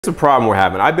It's a problem we're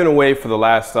having. I've been away for the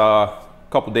last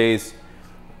couple days,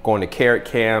 going to carrot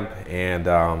camp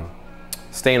and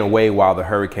staying away while the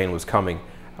hurricane was coming.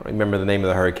 I don't remember the name of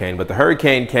the hurricane, but the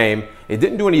hurricane came. It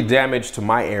didn't do any damage to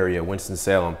my area,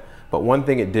 Winston-Salem, but one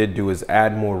thing it did do is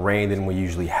add more rain than we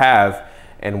usually have,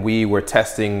 and we were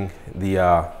testing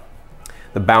the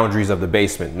boundaries of the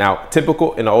basement. Now,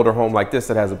 typical in an older home like this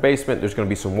that has a basement, there's going to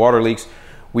be some water leaks.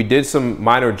 We did some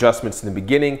minor adjustments in the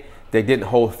beginning. They didn't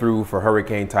hold through for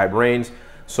hurricane type rains.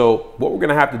 So what we're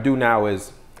gonna have to do now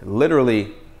is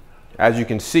literally, as you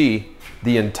can see,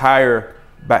 the entire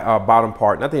bottom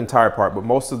part, not the entire part, but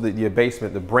most of the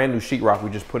basement, the brand new sheetrock we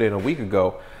just put in a week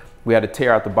ago, we had to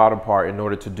tear out the bottom part in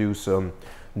order to do some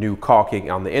new caulking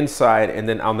on the inside. And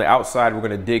then on the outside, we're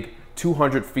gonna dig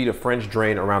 200 feet of French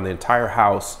drain around the entire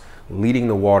house, leading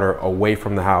the water away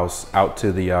from the house out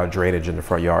to the drainage in the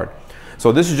front yard.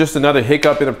 So this is just another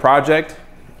hiccup in the project.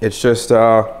 It just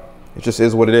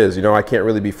is what it is. You know, I can't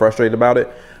really be frustrated about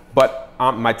it, but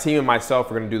my team and myself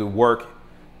are gonna do the work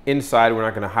inside. We're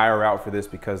not gonna hire out for this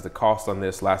because the cost on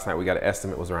this, last night we got an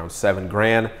estimate, was around 7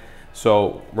 grand.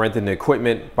 So renting the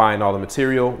equipment, buying all the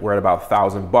material, we're at about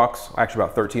 $1,000, actually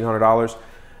about $1,300.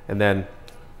 And then,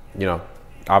 you know,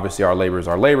 obviously our labor is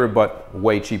our labor, but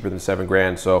way cheaper than 7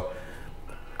 grand. So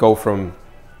go from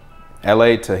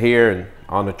LA to here and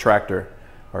on the tractor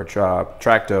or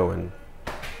tracto and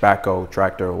backhoe,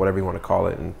 tractor, or whatever you want to call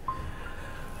it. And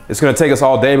it's going to take us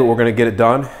all day, but we're going to get it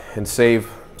done and save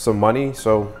some money.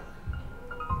 So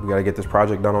we got to get this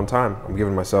project done on time. I'm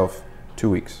giving myself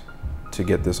 2 weeks to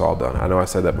get this all done. I know I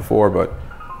said that before, but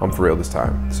I'm for real this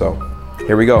time. So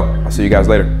here we go. I'll see you guys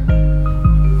later.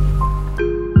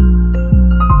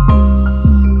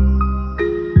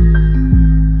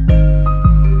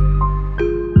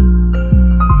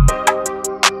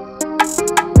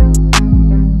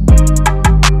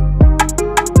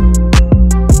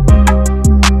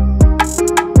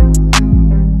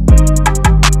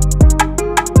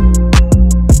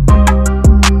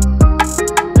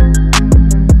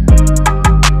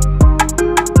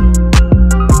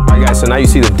 So now you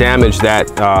see the damage that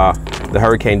the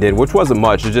hurricane did, which wasn't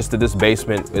much. It's just that this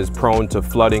basement is prone to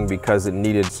flooding because it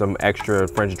needed some extra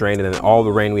French drain, and then all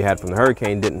the rain we had from the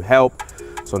hurricane didn't help.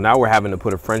 So now we're having to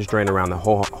put a French drain around the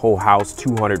whole house,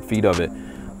 200 feet of it.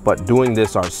 But doing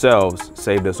this ourselves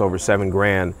saved us over 7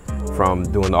 grand from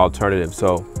doing the alternative.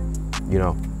 So, you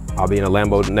know, I'll be in a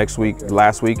Lambo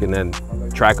last week, and then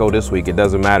Traco this week. It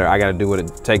doesn't matter. I got to do what it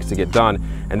takes to get done.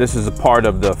 And this is a part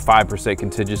of the 5%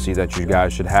 contingency that you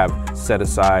guys should have set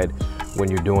aside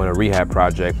when you're doing a rehab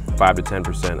project, 5 to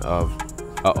 10% of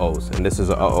uh-ohs. And this is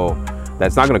a uh-oh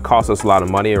that's not going to cost us a lot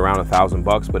of money, around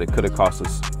 $1,000, but it could have cost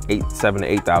us $7,000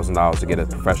 to $8,000 to get a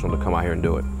professional to come out here and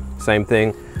do it. Same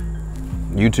thing,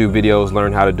 YouTube videos,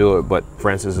 learn how to do it, but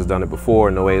Francis has done it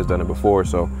before, Noe has done it before,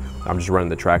 so I'm just running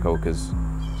the Traco because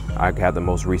I had the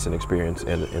most recent experience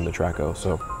in the Traco.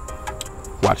 So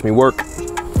watch me work.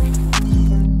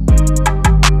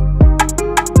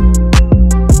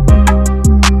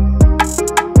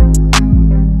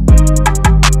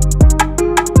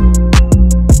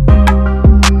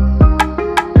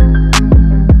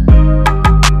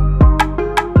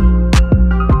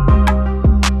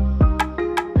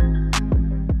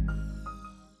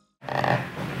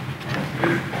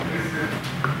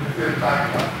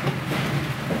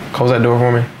 Close that door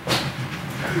for me.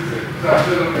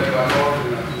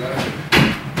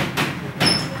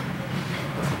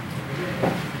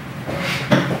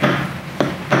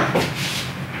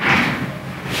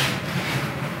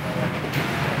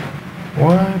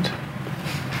 What?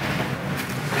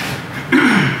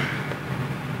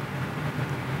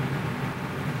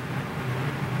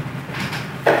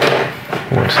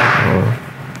 One second.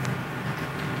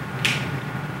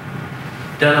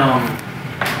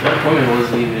 That appointment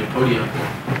wasn't even in podium.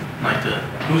 Like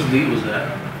whose lead was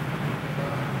that?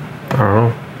 I don't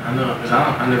know. I know, because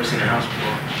I've never seen a house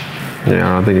before.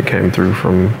 Yeah, I think it came through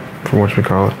from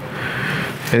whatchamacallit.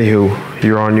 Anywho,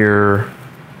 you're on your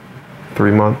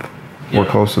 3-month. Yeah. We're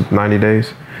close to 90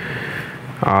 days.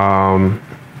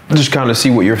 Just kind of see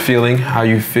what you're feeling, how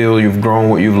you feel you've grown,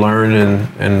 what you've learned,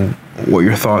 and what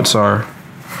your thoughts are,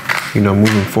 you know,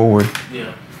 moving forward.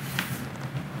 Yeah.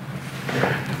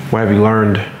 What have you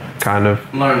learned, kind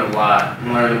of? Learned a lot.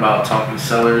 Learned about talking to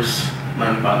sellers,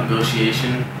 learned about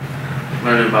negotiation,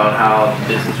 learned about how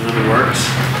the business really works.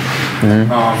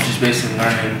 Mm-hmm. Just basically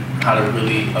learning how to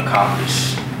really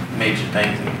accomplish major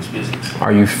things in this business.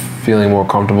 Are you feeling more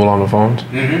comfortable on the phones?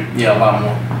 Mm-hmm. Yeah, a lot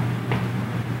more.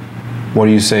 What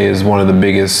do you say is one of the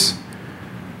biggest,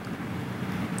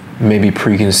 maybe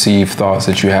preconceived thoughts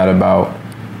that you had about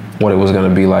what it was going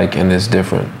to be like and it's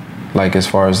different? Like as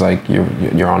far as like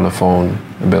your on the phone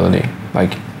ability,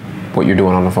 like what you're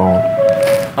doing on the phone?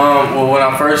 Well,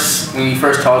 when you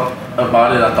first talked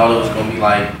about it, I thought it was gonna be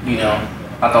like,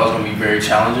 I thought it was gonna be very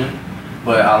challenging,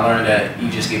 but I learned that you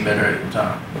just get better at the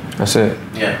time. That's it.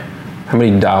 Yeah. How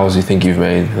many dials do you think you've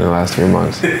made in the last 3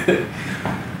 months?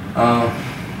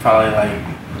 Probably like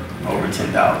over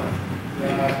 10,000.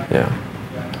 Yeah.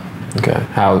 Okay.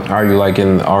 How are you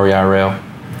liking the REI rail?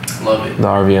 Love it. The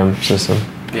RVM system.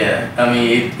 Yeah. I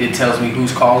mean, it tells me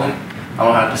who's calling. I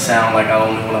don't have to sound like I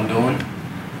don't know what I'm doing.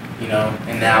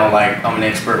 And now like I'm an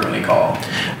expert when they call.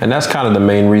 And that's kind of the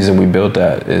main reason we built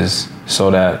that, is so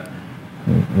that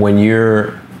when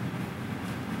you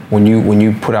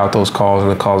put out those calls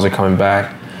and the calls are coming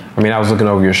back. I mean, I was looking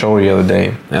over your shoulder the other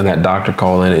day, and that doctor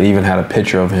called in. It even had a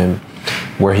picture of him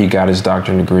where he got his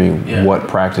doctorate degree, what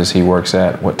practice he works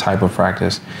at, what type of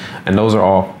practice. And those are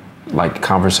all like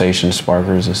conversation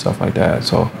sparkers and stuff like that.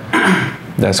 So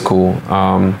that's cool.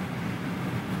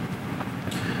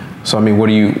 So I mean, what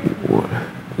do you,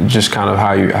 just kind of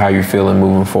how you feeling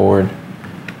moving forward?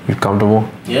 You comfortable?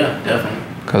 Yeah, definitely.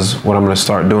 Because what I'm going to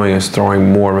start doing is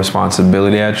throwing more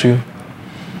responsibility at you.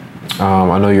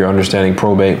 I know you're understanding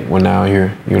probate. Well, now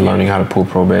you're learning how to pull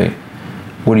probate.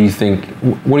 What do you think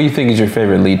is your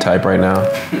favorite lead type right now,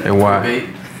 and why?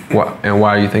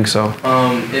 Why do you think so?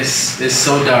 It's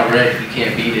so direct, you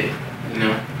can't beat it.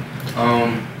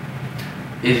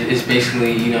 It's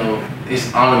basically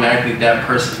it's automatically that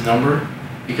person's number,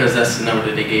 because that's the number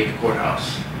that they gave the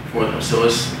courthouse for them. So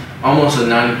it's almost a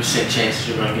 90% chance that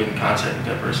you're going to get in contact with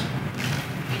that person.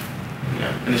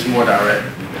 And it's more direct.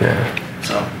 Yeah.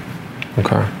 So.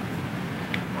 Okay.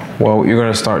 Well, you're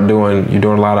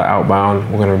doing a lot of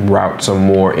outbound. We're going to route some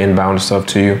more inbound stuff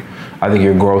to you. I think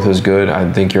your growth is good.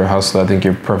 I think you're a hustler. I think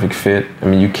you're a perfect fit. I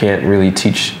mean, you can't really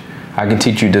teach. I can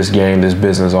teach you this game, this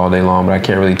business all day long, but I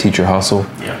can't really teach your hustle.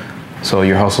 Yeah. So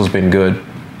your hustle's been good.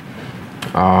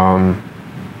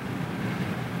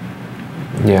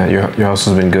 Yeah, your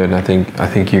hustle's been good, and I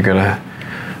think you're gonna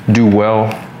do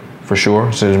well for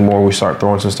sure. So there's more, we start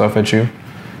throwing some stuff at you,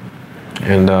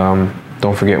 and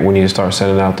don't forget, we need to start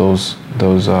sending out those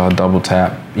double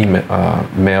tap email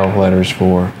mail letters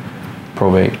for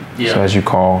probate. Yeah. So as you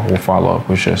call, we'll follow up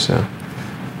with just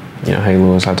hey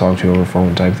Lewis, I talked to you over the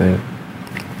phone type thing.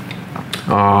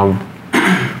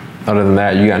 Other than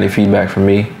that, you got any feedback from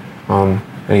me?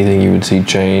 Anything you would see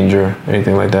change or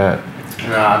anything like that?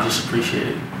 Nah, I just appreciate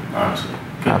it, honestly.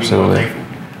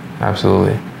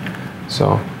 Absolutely.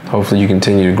 So hopefully you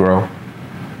continue to grow.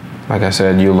 Like I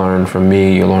said, you'll learn from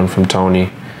me, you'll learn from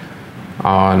Tony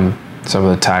on some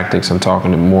of the tactics. I'm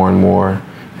talking to more and more.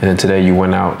 And then today you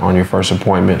went out on your first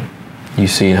appointment. You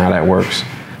seen how that works.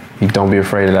 You don't be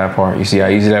afraid of that part. You see how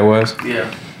easy that was?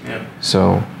 Yeah.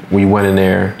 So we went in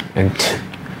there and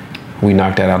we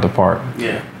knocked that out the park.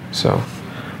 Yeah. So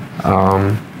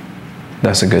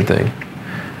that's a good thing.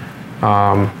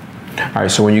 All right,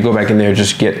 so when you go back in there,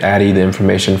 just get Addie the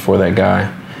information for that guy.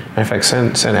 In fact,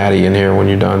 send Addie in here when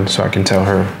you're done so I can tell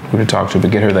her who to talk to,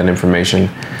 but get her that information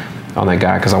on that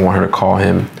guy, because I want her to call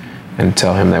him and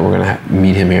tell him that we're going to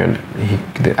meet him here,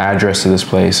 the address to this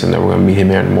place, and that we're going to meet him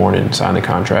here in the morning and sign the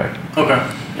contract. Okay,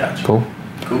 gotcha. Cool?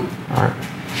 Cool. All right.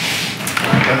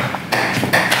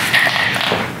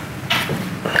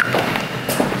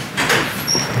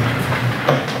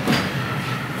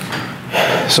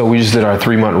 So we just did our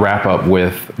 3-month wrap up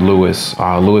with Lewis.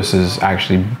 Lewis has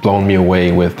actually blown me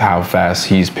away with how fast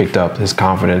he's picked up his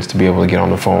confidence to be able to get on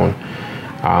the phone.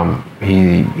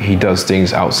 He does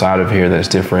things outside of here that's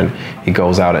different. He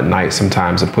goes out at night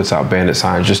sometimes and puts out bandit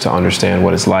signs just to understand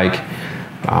what it's like.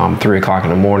 3 o'clock in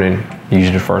the morning,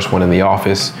 usually the first one in the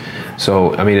office.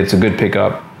 So, I mean, it's a good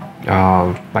pickup.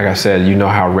 Like I said, you know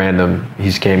how random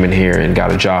he's came in here and got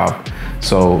a job.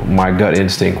 So my gut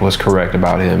instinct was correct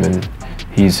about him, and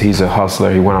he's a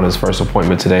hustler. He went on his first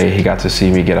appointment today. He got to see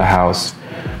me get a house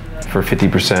for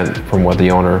 50% from what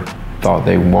the owner thought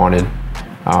they wanted.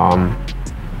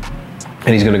 And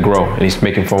he's gonna grow, and he's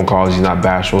making phone calls. He's not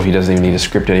bashful. He doesn't even need a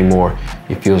script anymore.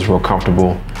 He feels real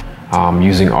comfortable.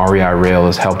 Using REI Rail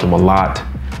has helped him a lot.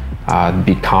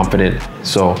 Be confident.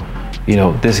 So,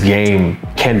 this game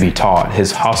can be taught.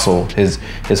 His hustle,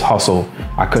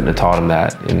 I couldn't have taught him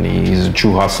that. And he's a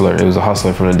true hustler. It was a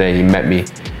hustler from the day he met me,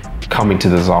 coming to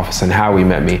this office, and how he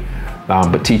met me.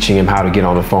 But teaching him how to get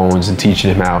on the phones and teaching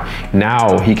him how,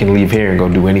 now he can leave here and go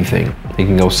do anything. He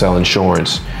can go sell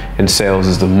insurance, and sales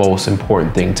is the most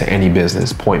important thing to any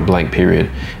business, point blank,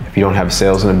 period. If you don't have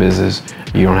sales in a business,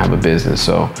 you don't have a business.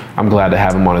 So I'm glad to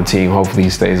have him on the team. Hopefully he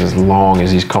stays as long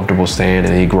as he's comfortable staying,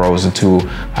 and he grows into an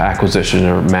acquisition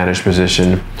or managed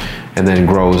position. and then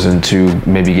grows into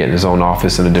maybe getting his own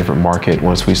office in a different market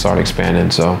once we start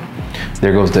expanding. So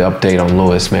there goes the update on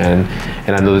Lewis, man.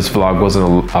 And I know this vlog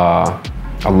wasn't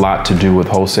a lot to do with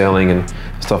wholesaling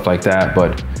and stuff like that,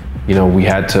 but you know, we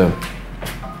had to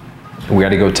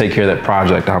go take care of that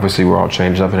project. Obviously we're all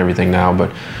changed up and everything now,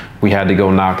 but we had to go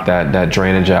knock that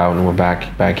drainage out, and we're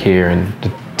back here, and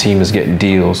the team is getting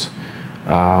deals.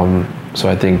 So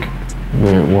I think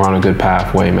we're on a good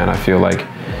pathway, man. I feel like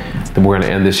we're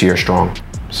gonna end this year strong.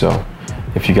 So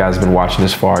if you guys have been watching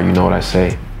this far, you know what I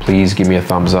say. Please give me a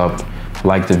thumbs up,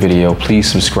 like the video, please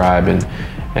subscribe, and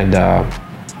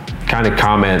kind of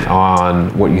comment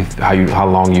on how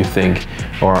long you think,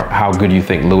 or how good you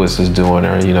think Lewis is doing,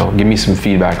 or you know, give me some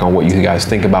feedback on what you guys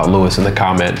think about Lewis in the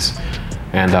comments.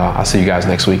 And I'll see you guys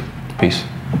next week. Peace.